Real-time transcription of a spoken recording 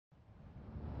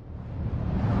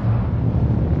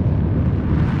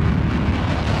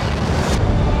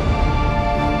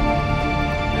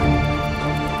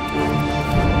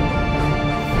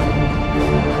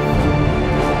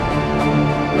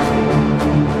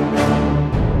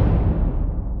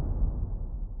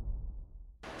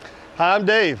Hi, I'm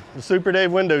Dave with Super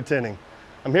Dave Window Tinting.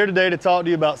 I'm here today to talk to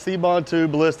you about CBOND 2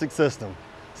 Ballistic System.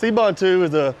 CBOND 2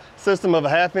 is a system of a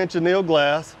 1/2 inch annealed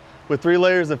glass with 3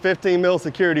 layers of 15 mil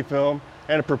security film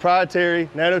and a proprietary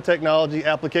nanotechnology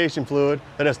application fluid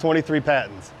that has 23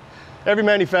 patents. Every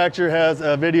manufacturer has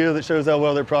a video that shows how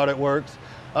well their product works.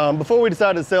 Before we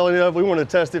decided to sell any of it, we wanted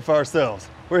to test it for ourselves.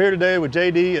 We're here today with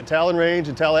JD at Talon Range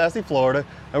in Tallahassee, Florida,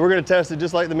 and we're going to test it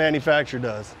just like the manufacturer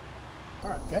does.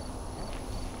 All right, okay.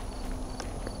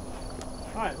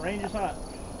 All right, range is hot.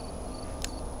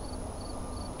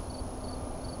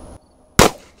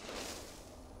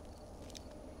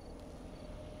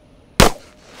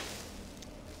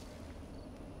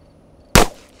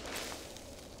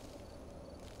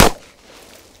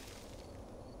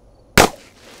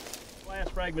 Glass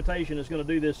fragmentation is going to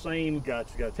do this same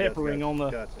peppering on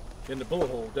the... And the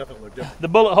bullet hole will definitely look different. The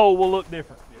bullet hole will look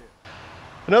different.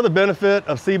 Another benefit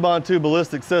of CBOND 2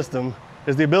 Ballistic System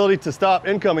is the ability to stop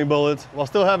incoming bullets while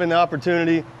still having the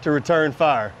opportunity to return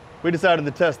fire. We decided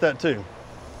to test that too.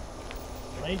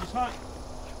 Range is hot.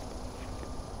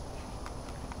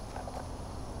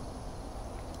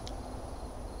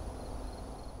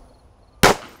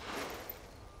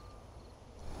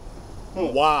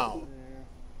 Oh, wow.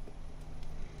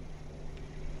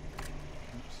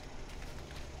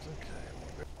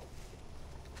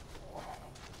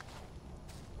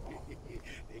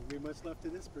 Ain't gonna be much left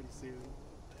of this pretty soon.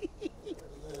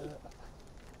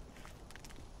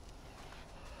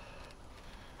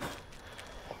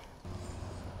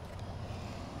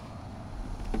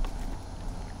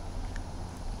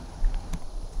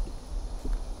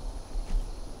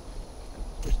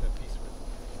 Wish that piece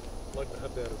would like to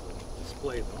have that as a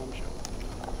display at the home show.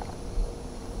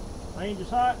 Range is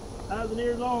hot. Eyes and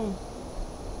ears on.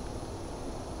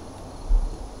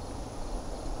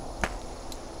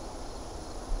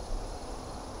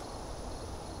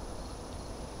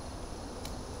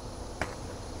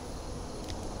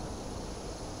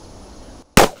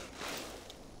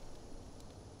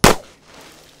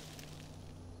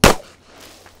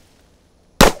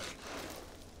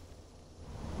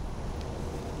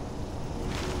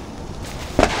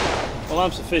 Well,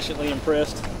 I'm sufficiently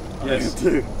impressed. Yes,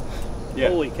 too. Yeah.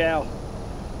 Holy cow.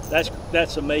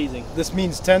 That's amazing. This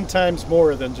means 10 times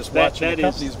more than just watching that the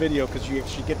company's video, because you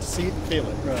actually get to see it and feel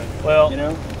it. Right. Well, you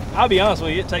know, I'll be honest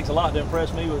with you, it takes a lot to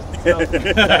impress me with stuff.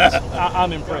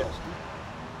 I'm impressed.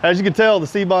 As you can tell, the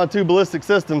CBOND 2 Ballistic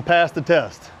System passed the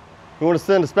test. We want to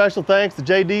send a special thanks to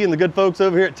JD and the good folks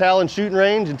over here at Talon Shooting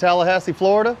Range in Tallahassee,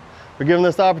 Florida for giving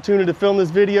us the opportunity to film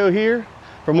this video here.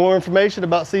 For more information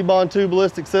about CBOND 2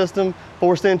 Ballistic System,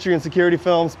 4th Century and security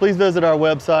films, please visit our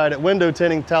website at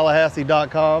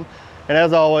windowtintingtallahassee.com. And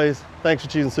as always, thanks for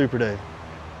choosing Super Dave.